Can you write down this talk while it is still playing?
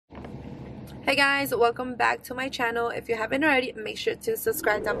Hey guys, welcome back to my channel. If you haven't already, make sure to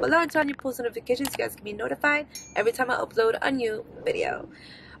subscribe down below and turn on your post notifications so you guys can be notified every time I upload a new video.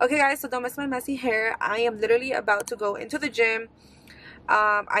 Okay guys, so don't mess my messy hair. I am literally about to go into the gym.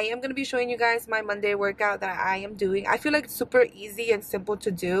 I am going to be showing you guys my Monday workout that I am doing. I feel like it's super easy and simple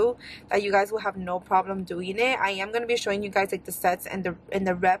to do, that you guys will have no problem doing it. I am going to be showing you guys like the sets and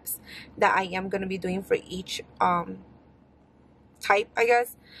the reps that I am going to be doing for each type, I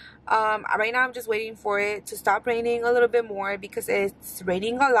guess. Right now I'm just waiting for it to stop raining a little bit more because it's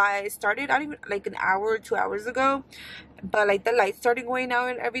raining a lot. It started not even like an hour or 2 hours ago, but like the lights started going out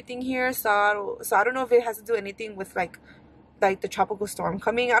and everything here. So I don't know if it has to do anything with like the tropical storm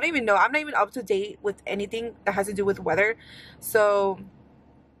coming. I don't even know. I'm not even up to date with anything that has to do with weather. So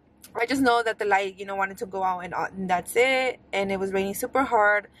I just know that the light, wanted to go out and that's it. And it was raining super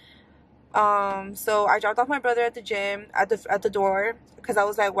hard. So I dropped off my brother at the gym at the door because I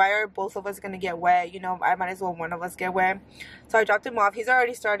was like, why are both of us gonna get wet? I might as well one of us get wet. So I dropped him off. He's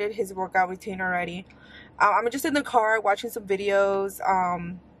already started his workout routine already. I'm just in the car watching some videos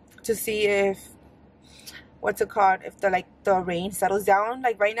to see if if the rain settles down.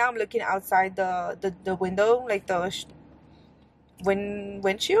 Like right now I'm looking outside the window, like the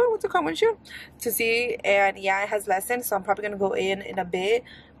windshield, windshield, to see, and yeah, it has lessened, so I'm probably gonna go in a bit.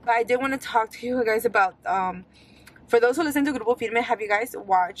 But I did want to talk to you guys about for those who listen to Grupo Firme, have you guys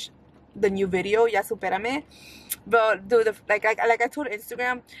watched the new video Ya Supérame? But dude, like I told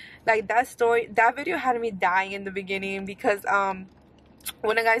Instagram, like that video had me dying in the beginning because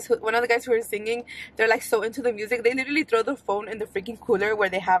one of the guys who are singing, they're like so into the music, they literally throw the phone in the freaking cooler where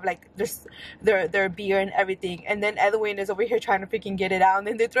they have like their beer and everything, and then Edwin is over here trying to freaking get it out, and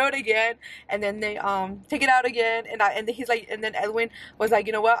then they throw it again, and then they take it out again, and he's like, and then Edwin was like,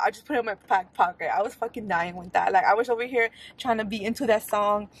 you know what, I just put it in my back pocket. I was fucking dying with that. Like I was over here trying to be into that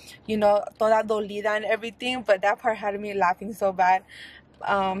song, toda dolida and everything, but that part had me laughing so bad.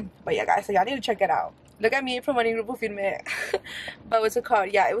 But yeah guys, so y'all need to check it out. Look at me promoting Grupo Firme. But what's it called?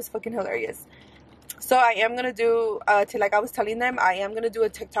 Yeah, it was fucking hilarious. So I am gonna do like I was telling them, I am gonna do a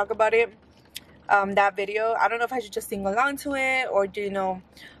TikTok about it. That video. I don't know if I should just sing along to it or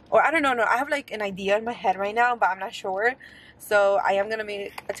or I don't know. No, I have like an idea in my head right now, but I'm not sure. So I am gonna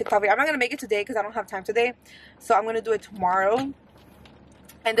make a TikTok video. I'm not gonna make it today because I don't have time today. So I'm gonna do it tomorrow.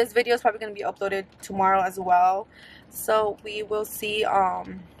 And this video is probably gonna be uploaded tomorrow as well. So we will see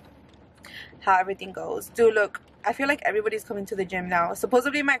how everything goes. Dude, look, I feel like everybody's coming to the gym now.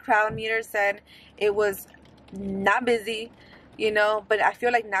 Supposedly my crowd meter said it was not busy, but I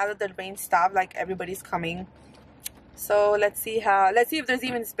feel like now that the rain stopped, like everybody's coming. So let's see if there's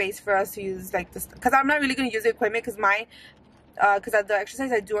even space for us to use like this, because I'm not really going to use the equipment because the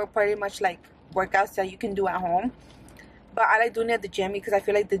exercise I do are pretty much like workouts that you can do at home. But I like doing it at the gym because I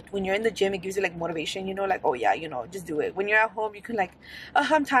feel like when you're in the gym, it gives you like motivation, like, oh yeah, just do it. When you're at home, you can like, oh,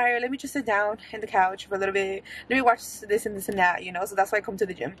 I'm tired, let me just sit down in the couch for a little bit, let me watch this and that, so that's why I come to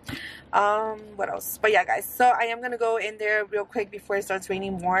the gym. What else? But yeah guys, so I am gonna go in there real quick before it starts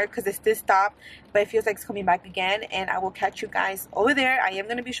raining more because it did stop, but it feels like it's coming back again, and I will catch you guys over there. I am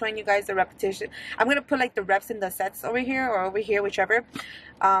gonna be showing you guys the repetition. I'm gonna put like the reps in the sets over here or over here, whichever,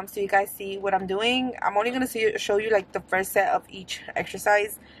 so you guys see what I'm doing. I'm only gonna show you like the first set of each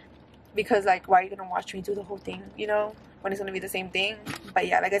exercise because like why are you gonna watch me do the whole thing when it's gonna be the same thing? But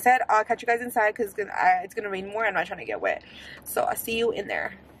yeah, like I said, I'll catch you guys inside because it's gonna rain more. I'm not trying to get wet, so I'll see you in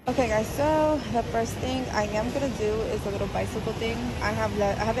there. Okay guys, so the first thing I am gonna do is a little bicycle thing. I have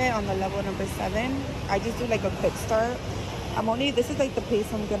it on the level number 7. I just do like a quick start. This is like the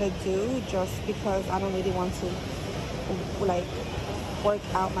pace I'm gonna do just because I don't really want to like work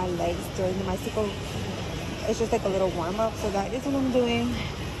out my legs during the bicycle. It's just like a little warm-up, so that is what I'm doing.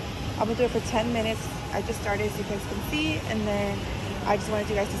 I'm gonna do it for 10 minutes. I just started so you guys can see, and then I just wanted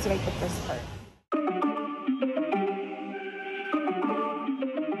you guys to see like the first part.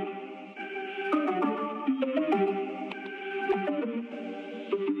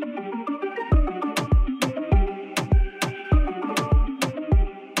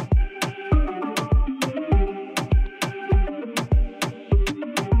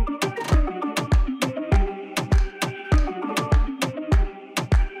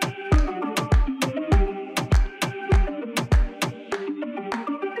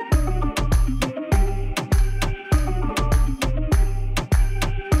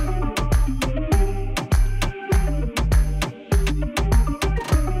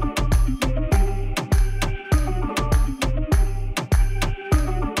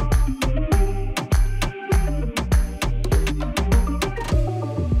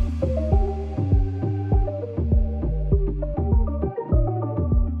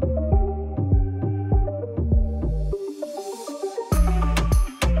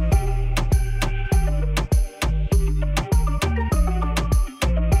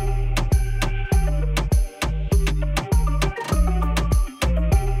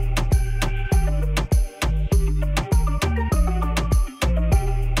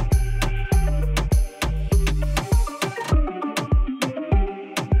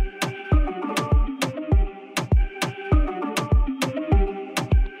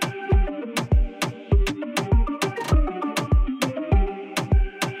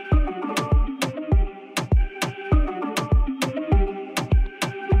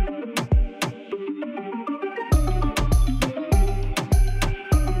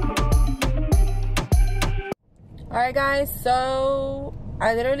 Alright guys, so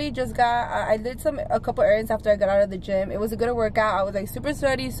I literally just got, I did a couple errands after I got out of the gym. It was a good workout. I was like super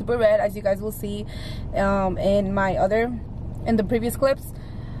sweaty, super red, as you guys will see in the previous clips.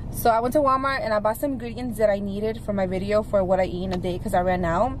 So I went to Walmart and I bought some ingredients that I needed for my video for what I eat in a day because I ran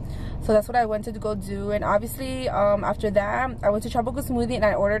out. So that's what I went to go do. And obviously after that I went to Tropical Smoothie and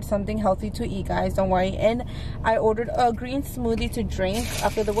I ordered something healthy to eat, guys, don't worry. And I ordered a green smoothie to drink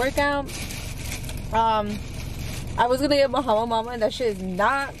after the workout. I was gonna get Bahama Mama and that shit is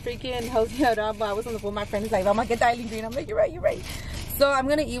not freaking healthy at all, but I was on the phone with my friends like, Mama, get the Eileen Green. I'm like, you're right. So I'm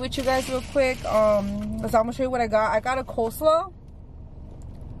gonna eat with you guys real quick. So I'm gonna show you what I got. I got a coleslaw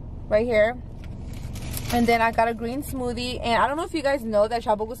right here, and then I got a green smoothie. And I don't know if you guys know that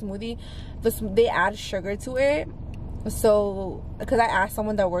Tropical Smoothie, they add sugar to it. So because I asked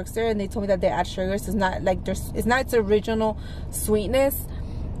someone that works there and they told me that they add sugar, so it's not like it's not its original sweetness.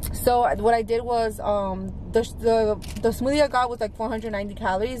 So what I did was the smoothie I got was like 490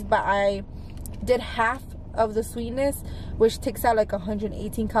 calories, but I did half of the sweetness, which takes out like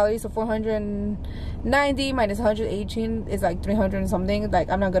 118 calories. So 490 minus 118 is like 300 and something.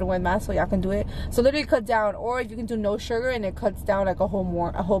 Like, I'm not good with math, so y'all can do it. So literally cut down, or if you can do no sugar and it cuts down like a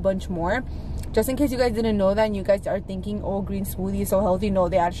whole bunch more. Just in case you guys didn't know that and you guys are thinking, oh, green smoothie is so healthy. No,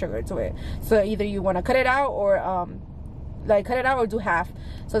 they add sugar to it. So either you want to cut it out or do half.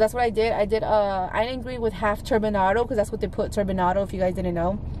 So that's what I did. I did Eileen Green with half turbinado, because that's what they put, turbinado, if you guys didn't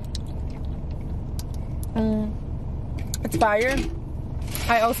know. It's fire.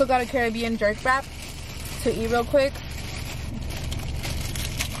 I also got a Caribbean jerk wrap to eat real quick,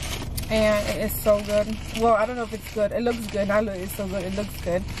 and it is so good. Well, I don't know if it's good. It looks good. Not look, it's so good. It looks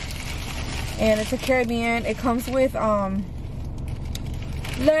good. And it's a Caribbean. It comes with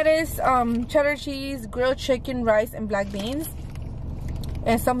lettuce, cheddar cheese, grilled chicken, rice, and black beans,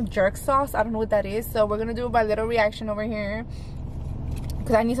 and some jerk sauce. I don't know what that is. So we're gonna do my little reaction over here,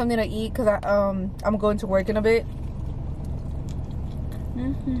 because I need something to eat, because I'm going to work in a bit.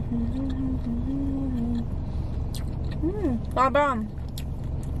 Not bad.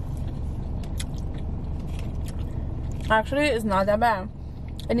 Actually, it's not that bad.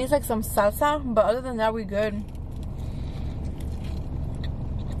 It needs like some salsa, but other than that, we're good.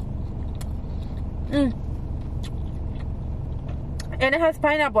 And it has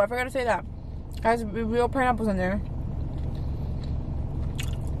pineapple. I forgot to say that. It has real pineapples in there.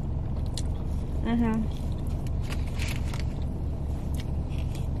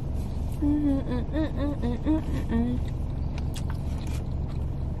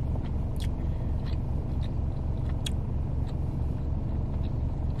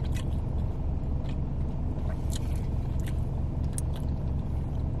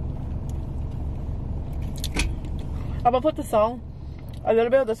 I'm gonna put the song, a little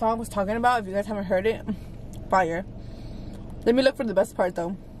bit of the song I was talking about, if you guys haven't heard it. Fire. Let me look for the best part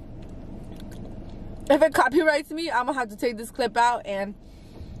though. If it copyrights me, I'm gonna have to take this clip out and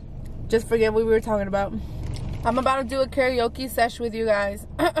just forget what we were talking about. I'm about to do a karaoke sesh with you guys.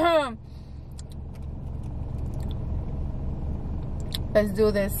 Let's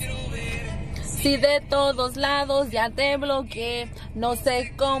do this. Si de todos lados ya te bloqueé, no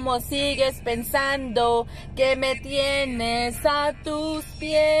sé cómo sigues pensando que me tienes a tus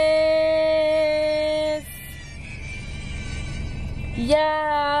pies.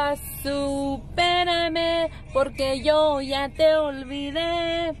 Ya supérame porque yo ya te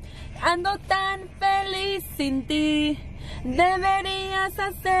olvidé. Ando tan feliz sin ti, deberías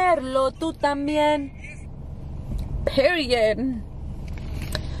hacerlo tú también. Period.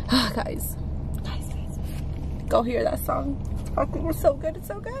 Guys, go hear that song. It's so good. It's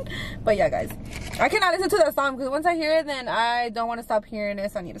so good. But yeah, guys, I cannot listen to that song because once I hear it, then I don't want to stop hearing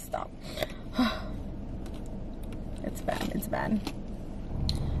it, so I need to stop. It's bad. It's bad.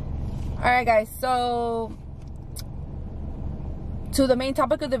 Alright, guys, so to the main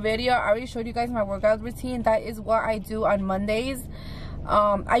topic of the video, I already showed you guys my workout routine. That is what I do on Mondays.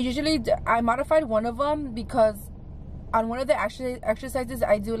 I modified one of them, because on one of the exercises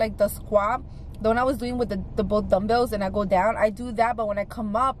I do like the squat, the one I was doing with the both dumbbells, and I go down, I do that, but when I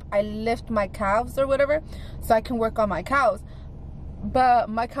come up I lift my calves or whatever, so I can work on my calves. But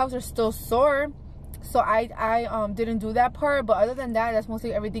my calves are still sore, so I didn't do that part. But other than that, that's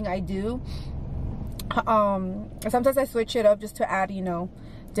mostly everything I do. Sometimes I switch it up just to add, you know,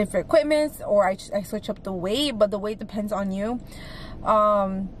 different equipments, or I switch up the weight, but the weight depends on you.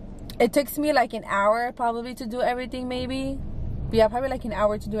 It takes me like an hour probably to do everything, maybe. Yeah, probably like an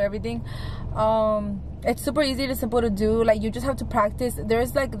hour to do everything. It's super easy to simple to do. Like, you just have to practice.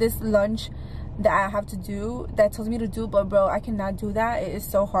 There's like this lunge that I have to do that tells me to do, but bro, I cannot do that. It is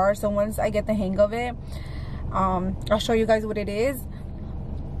so hard. So once I get the hang of it, I'll show you guys what it is.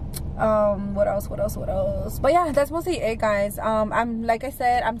 What else? But yeah, that's mostly it, guys. I'm, like I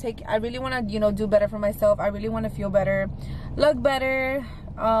said, I really want to, you know, do better for myself. I really want to feel better, look better.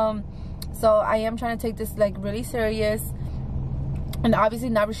 So I am trying to take this like really serious, and obviously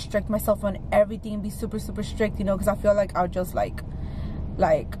not restrict myself on everything, be super strict, you know, because I feel like I'll just like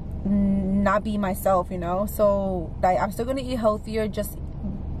not be myself, you know. So like I'm still gonna eat healthier, just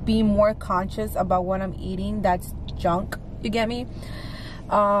be more conscious about what I'm eating that's junk, you get me?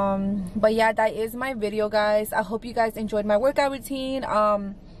 But yeah, that is my video, guys. I hope you guys enjoyed my workout routine.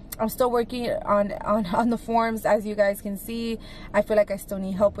 I'm still working on the forms, as you guys can see. I feel like I still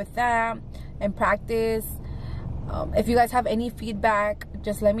need help with that and practice. If you guys have any feedback,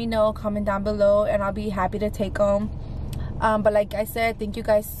 just let me know, comment down below, and I'll be happy to take them. But like I said, thank you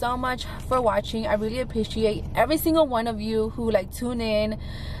guys so much for watching. I really appreciate every single one of you who like tune in,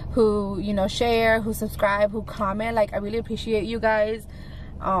 who, you know, share, who subscribe, who comment. Like I really appreciate you guys.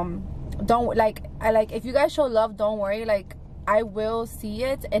 Don't if you guys show love, don't worry, like I will see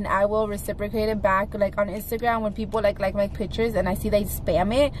it and I will reciprocate it back. Like on Instagram, when people like my pictures and I see they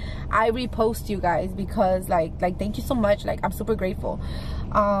spam it, I repost you guys, because like thank you so much. Like I'm super grateful.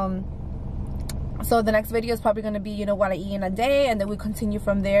 So the next video is probably going to be, you know, what I eat in a day, and then we continue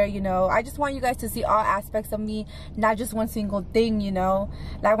from there. You know, I just want you guys to see all aspects of me, not just one single thing, you know.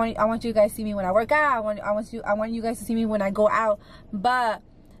 Like I want you guys to see me when I work out. I want you guys to see me when I go out. But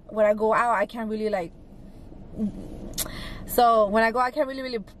when I go out, I can't really like, so when I go, I can't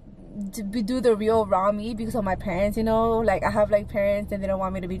really do the real raw me because of my parents, you know. Like I have like parents and they don't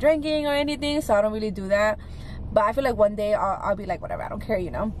want me to be drinking or anything, so I don't really do that. But I feel like one day I'll be like, whatever, I don't care,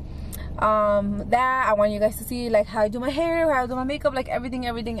 you know. That I want you guys to see like how I do my hair, how I do my makeup, like everything,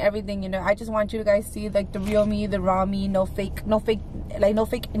 you know. I just want you guys to see like the real me, the raw me, no fake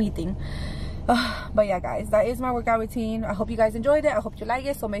anything. But yeah, guys, that is my workout routine. I hope you guys enjoyed it. I hope you like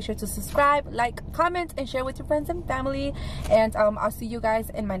it. So make sure to subscribe, like, comment, and share with your friends and family. And I'll see you guys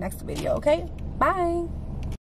in my next video. Okay, bye.